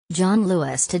John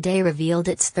Lewis today revealed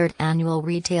its third annual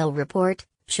retail report,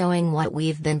 showing what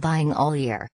we've been buying all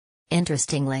year.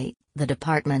 Interestingly, the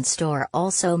department store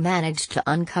also managed to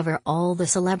uncover all the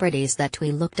celebrities that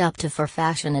we looked up to for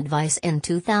fashion advice in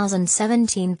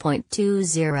 2017.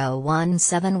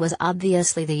 2017 was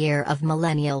obviously the year of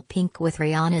millennial pink, with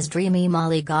Rihanna's dreamy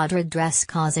Molly Godrid dress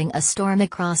causing a storm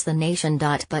across the nation.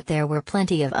 But there were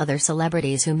plenty of other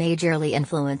celebrities who majorly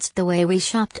influenced the way we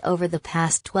shopped over the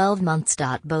past 12 months.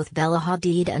 Both Bella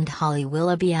Hadid and Holly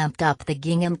Willoughby amped up the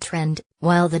gingham trend,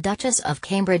 while the Duchess of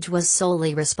Cambridge was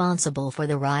solely responsible for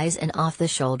the rise in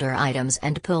off-the-shoulder items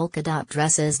and polka-dot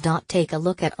dresses. Take a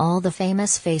look at all the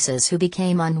famous faces who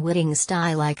became unwitting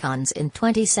style icons in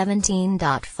 2017.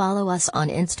 Follow us on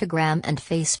Instagram and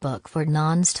Facebook for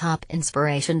non-stop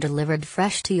inspiration delivered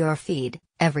fresh to your feed,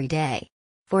 every day.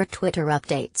 For Twitter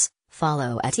updates,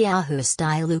 follow at Yahoo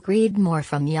Style UK. Read more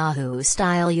from Yahoo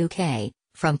Style UK.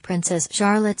 From Princess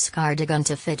Charlotte's cardigan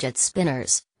to fidget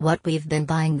spinners, what we've been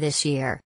buying this year.